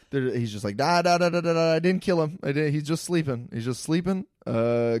 He's just like, I didn't kill him. He's just sleeping.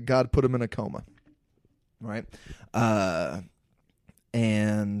 God put him in a coma. Right?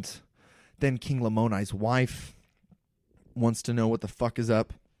 And then King Lamoni's wife wants to know what the fuck is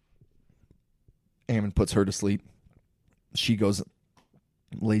up. Ammon puts her to sleep. She goes,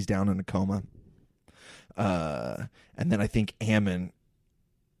 lays down in a coma. And then I think Ammon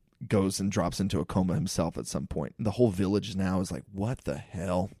goes and drops into a coma himself at some point. The whole village now is like, what the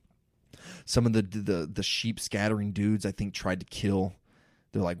hell? Some of the sheep scattering dudes, I think, tried to kill.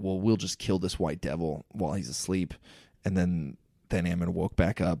 They're like, well, we'll just kill this white devil while he's asleep. And then Ammon woke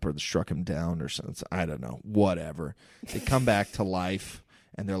back up or struck him down or something. I don't know. Whatever. They come back to life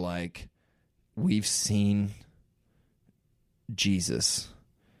and they're like, we've seen Jesus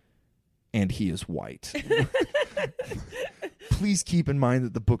and he is white. Please keep in mind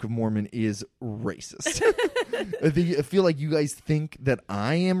that the Book of Mormon is racist. I feel like you guys think that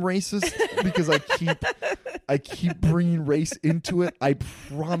I am racist because I keep bringing race into it. I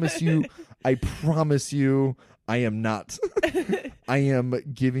promise you, I am not. I am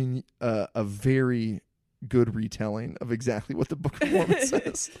giving a very good retelling of exactly what the Book of Mormon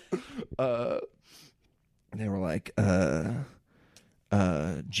says. They were like,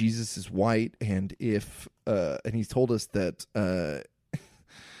 Jesus is white, and and he's told us that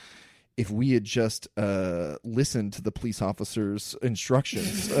if we had just listened to the police officer's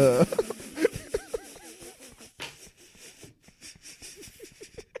instructions.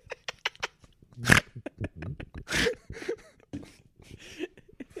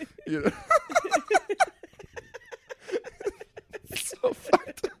 You know? So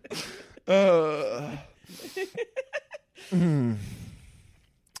fucked.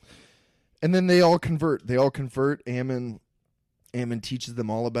 And then they all convert. Ammon teaches them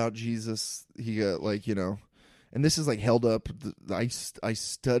all about Jesus. He got and this is like held up. I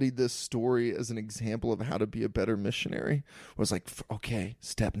studied this story as an example of how to be a better missionary. I was like, okay,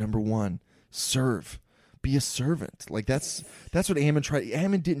 step number 1, serve. Be a servant. Like that's what Ammon tried.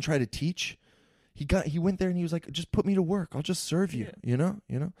 Ammon didn't try to teach. He went there and he was like, just put me to work. I'll just serve you. You know.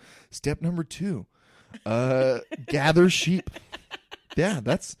 Step number 2, gather sheep. Yeah,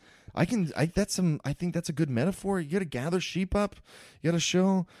 I think that's a good metaphor. You got to gather sheep up. You got to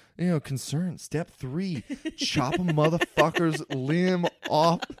show, concern. Step 3, chop a motherfucker's limb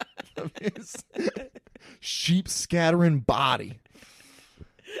off of his sheep scattering body.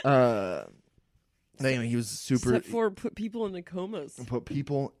 Anyway, he was super. Step 4, put people into comas. Put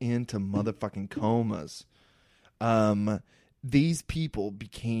people into motherfucking comas. These people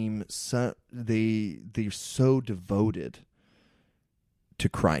became they're so devoted to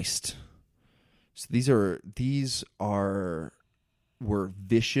Christ. So these were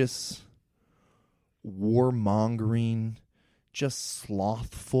vicious, warmongering, just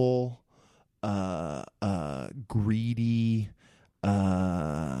slothful, greedy,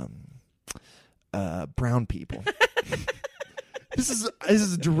 brown people. This is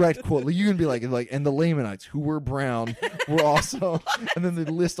a direct quote. Like, you can be like, and the Lamanites who were brown were also, and then they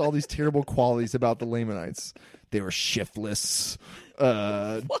list all these terrible qualities about the Lamanites. They were shiftless,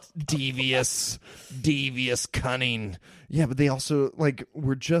 devious, cunning. Yeah, but they also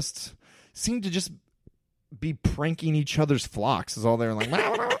seemed to just be pranking each other's flocks. Is all they're like.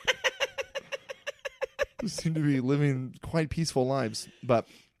 Seem to be living quite peaceful lives, but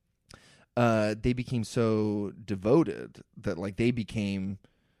they became so devoted that they became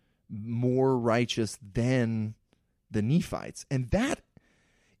more righteous than the Nephites, and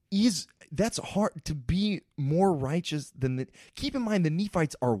that's hard to be more righteous than the. Keep in mind the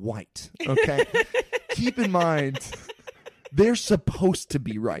Nephites are white. Okay, keep in mind they're supposed to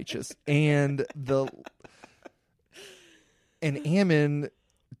be righteous, and Ammon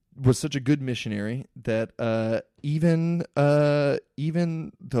was such a good missionary that even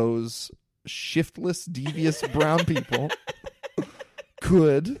those shiftless, devious brown people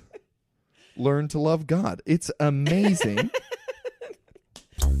could learn to love God. It's amazing.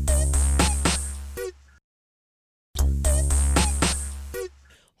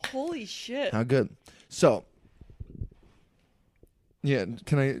 Holy shit. How good. So, yeah,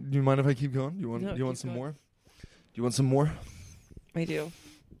 do you mind if I keep going? Do you want some more? Do you want some more? I do.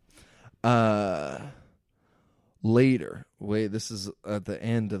 Later, this is at the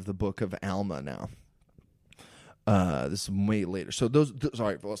end of the book of Alma now. This is way later. So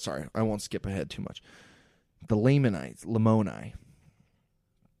sorry, I won't skip ahead too much. The Lamoni.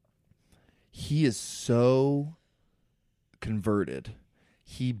 He is so converted.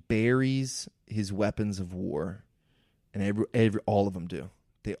 He buries his weapons of war, and all of them do.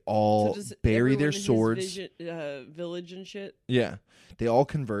 They all bury their swords. Village and shit. Yeah, they all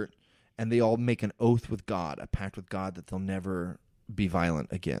convert. And they all make an oath with God, a pact with God that they'll never be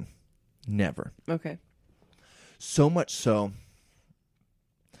violent again. Never. Okay. So much so,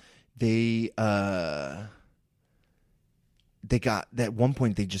 they got, at one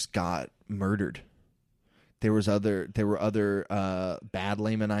point they just got murdered. There were other bad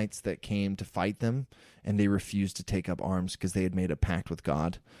Lamanites that came to fight them, and they refused to take up arms because they had made a pact with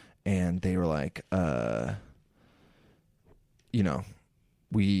God, and they were like,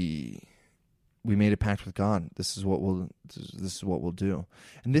 we made a pact with God. This is what we'll do.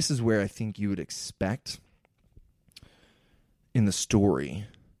 And this is where I think you would expect in the story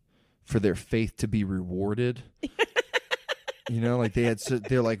for their faith to be rewarded.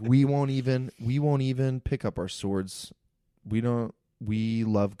 They're like, we won't even pick up our swords. We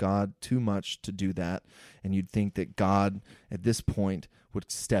love God too much to do that. And you'd think that God at this point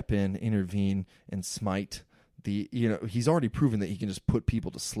would step in, intervene, and smite he's already proven that he can just put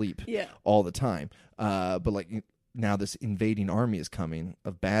people to sleep all the time. But now this invading army is coming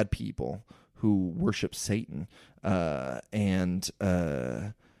of bad people who worship Satan, and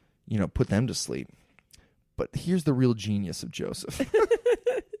put them to sleep. But here's the real genius of Joseph.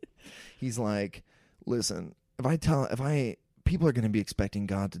 He's like, listen, people are going to be expecting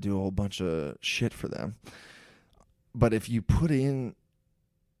God to do a whole bunch of shit for them. But if you put in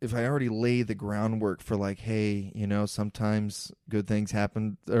lay the groundwork for like, hey, sometimes good things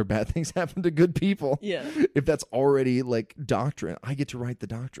happen or bad things happen to good people. Yeah. If that's already like doctrine, I get to write the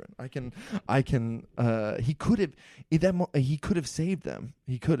doctrine. He could have saved them.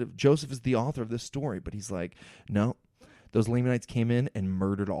 Joseph is the author of this story, but he's like, no, those Lamanites came in and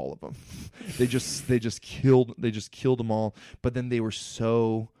murdered all of them. they just killed them all. But then they were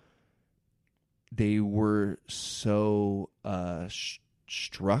so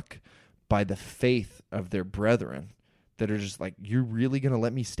struck by the faith of their brethren that are just like, you're really gonna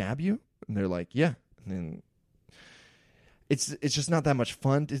let me stab you? And they're like, yeah. And then it's just not that much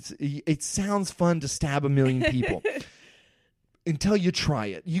fun. It sounds fun to stab 1 million people until you try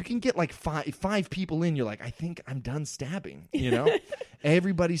it. You can get like five people in. You're like, I think I'm done stabbing.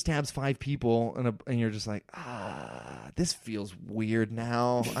 Everybody stabs 5 people, and you're just like, this feels weird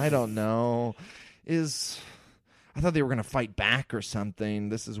now. I don't know. I thought they were going to fight back or something.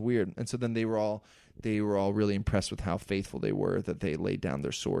 This is weird. And so then they were all really impressed with how faithful they were, that they laid down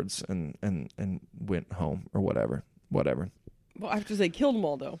their swords and went home or whatever. Well, after they killed them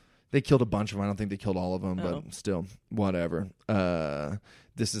all, though. They killed a bunch of them. I don't think they killed all of them, but still, whatever.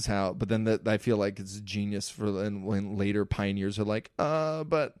 This is how. But then I feel like it's genius for when later pioneers are like,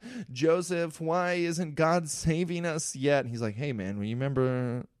 but Joseph, why isn't God saving us yet? And he's like, hey, man, you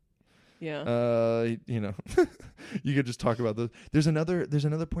remember? Yeah. You could just talk about those. There's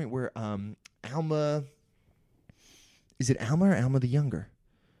another point where Alma. Is it Alma or Alma the Younger?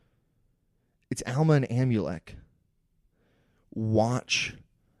 It's Alma and Amulek. Watch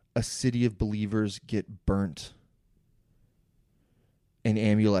a city of believers get burnt. And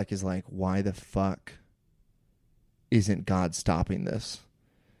Amulek is like, why the fuck isn't God stopping this?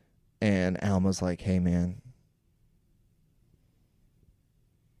 And Alma's like, hey, man,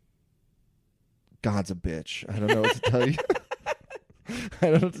 God's a bitch. I don't know what to tell you. I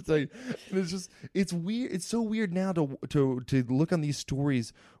don't know what to tell you. And it's weird. It's so weird now to look on these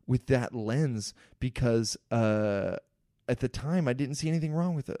stories with that lens, because at the time I didn't see anything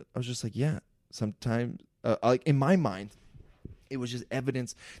wrong with it. I was just like, yeah, sometimes like in my mind, it was just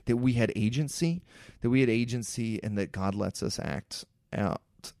evidence that we had agency, and that God lets us act out.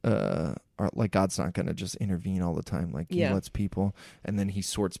 Like God's not going to just intervene all the time. Like he lets people, and then he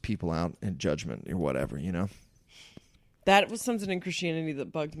sorts people out in judgment or whatever, That was something in Christianity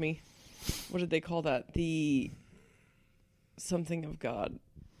that bugged me. What did they call that? The something of God,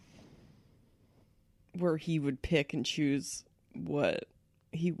 where he would pick and choose what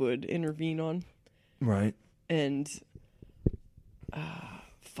he would intervene on. Right. And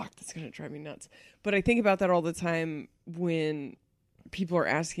fuck, that's going to drive me nuts. But I think about that all the time when people are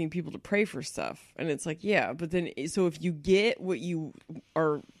asking people to pray for stuff. And it's like, yeah, but then, so if you get what you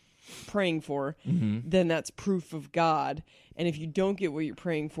are praying for, then that's proof of God. And if you don't get what you're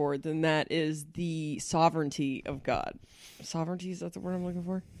praying for, then that is the sovereignty of God. Sovereignty, is that the word I'm looking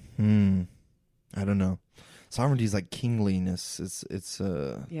for? I don't know. Sovereignty is like kingliness. It's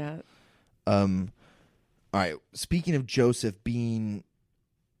yeah. All right. Speaking of Joseph being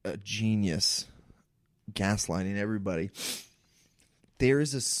a genius, gaslighting everybody, there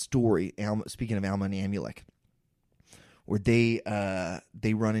is a story. Speaking of Alma and Amulek, where they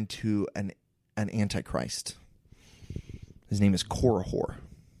run into an antichrist. His name is Korihor,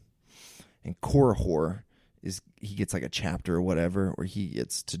 and Korihor he gets like a chapter or whatever, where he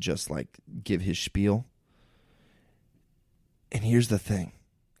gets to just like give his spiel. And here's the thing.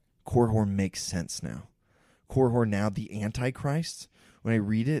 Korihor makes sense now. Korihor now, the Antichrist, when I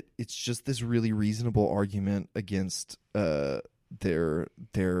read it, it's just this really reasonable argument against their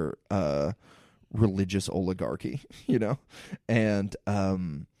religious oligarchy, And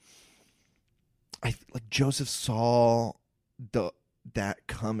Joseph saw that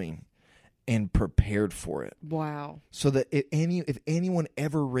coming and prepared for it. Wow. So that if anyone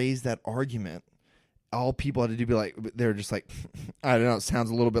ever raised that argument, all people had to do be like, they're just like, I don't know, it sounds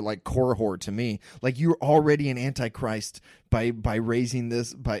a little bit like Korihor to me. Like, you're already an antichrist by raising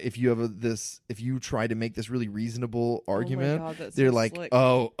this. If you try to make this really reasonable argument, God, that's they're so like, slick.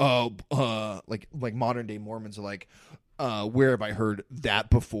 like modern day Mormons are like, where have I heard that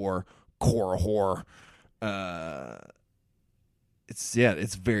before? Korihor.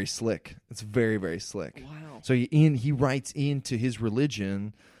 It's very slick. It's very, very slick. Wow. So he writes into his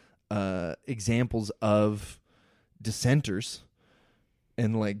religion examples of dissenters,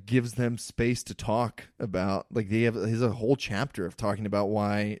 and like gives them space to talk about, like there's a whole chapter of talking about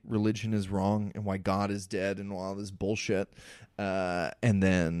why religion is wrong and why God is dead and all this bullshit, and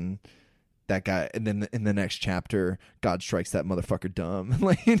then that guy, and then in the next chapter, God strikes that motherfucker dumb.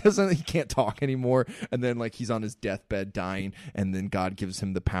 Like he can't talk anymore, and then like he's on his deathbed dying, and then God gives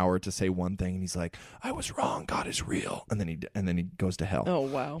him the power to say one thing, and he's like, "I was wrong. God is real," and then he goes to hell. Oh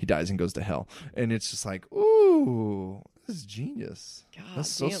wow. He dies and goes to hell, and it's just like, ooh, this is genius. God That's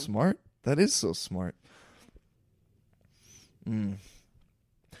so damn. smart. That is so smart.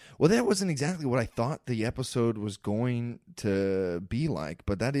 Well, that wasn't exactly what I thought the episode was going to be like,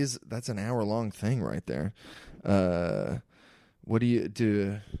 but that's an hour-long thing right there. What do you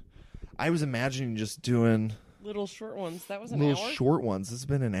do? I was imagining just doing Little short ones. That was an little hour? short ones. It's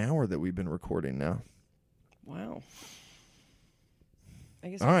been an hour that we've been recording now. Wow. I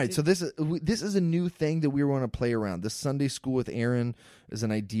guess All I right, did- so this is a new thing that we want to play around. This Sunday School with Aaron is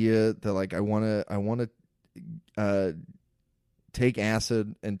an idea that like I want to take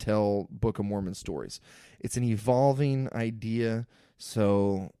acid and tell Book of Mormon stories. It's an evolving idea,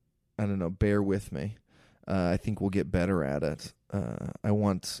 so I don't know. Bear with me. I think we'll get better at it. I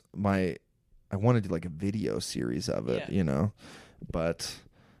want to do like a video series of it, Yeah. you know, but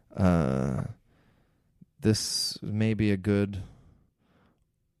this may be a good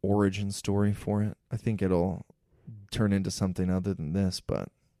origin story for it. I think it'll turn into something other than this, but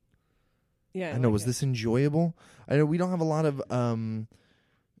yeah, I know. like Was it. this enjoyable? I know we don't have a lot of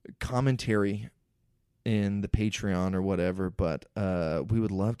commentary in the Patreon or whatever, but we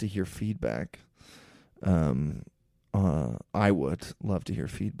would love to hear feedback. I would love to hear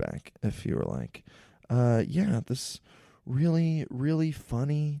feedback if you were like, yeah, this really, really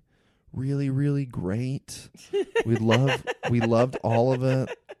funny, really, really great. we loved all of it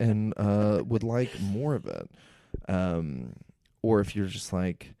and would like more of it. Or if you're just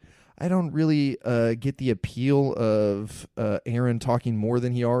like, I don't really get the appeal of Aaron talking more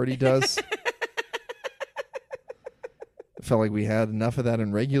than he already does. I felt like we had enough of that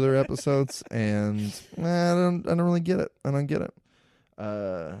in regular episodes, and I don't really get it. I don't get it.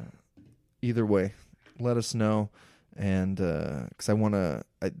 Either way, let us know, and because I want to.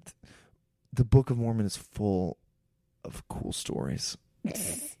 The Book of Mormon is full of cool stories,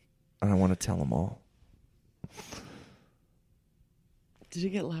 and I want to tell them all. Did it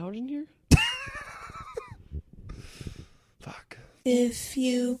get loud in here? Fuck. If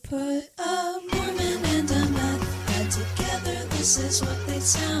you put a Mormon and a meth head together, this is what they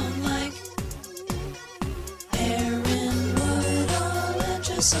sound like. Aaron Woodall and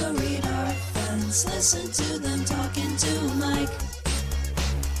Jessa Reed are friends. Listen to them talking to Mike.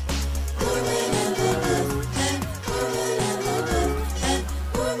 Mormon and the meth head, Mormon and the meth head,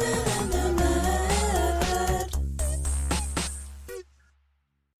 Mormon and the meth head.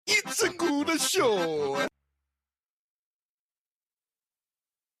 It's a good show.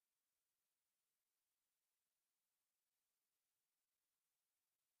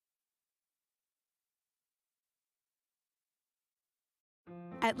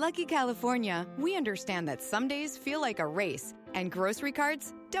 At Lucky California, we understand that some days feel like a race, and grocery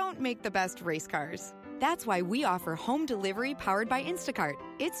carts don't make the best race cars. That's why we offer home delivery powered by Instacart.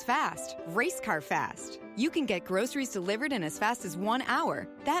 It's fast, race car fast. You can get groceries delivered in as fast as 1 hour.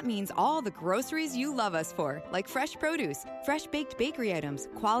 That means all the groceries you love us for, like fresh produce, fresh baked bakery items,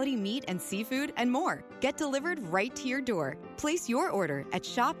 quality meat and seafood, and more, get delivered right to your door. Place your order at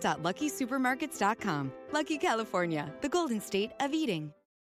shop.luckysupermarkets.com. Lucky California, the golden state of eating.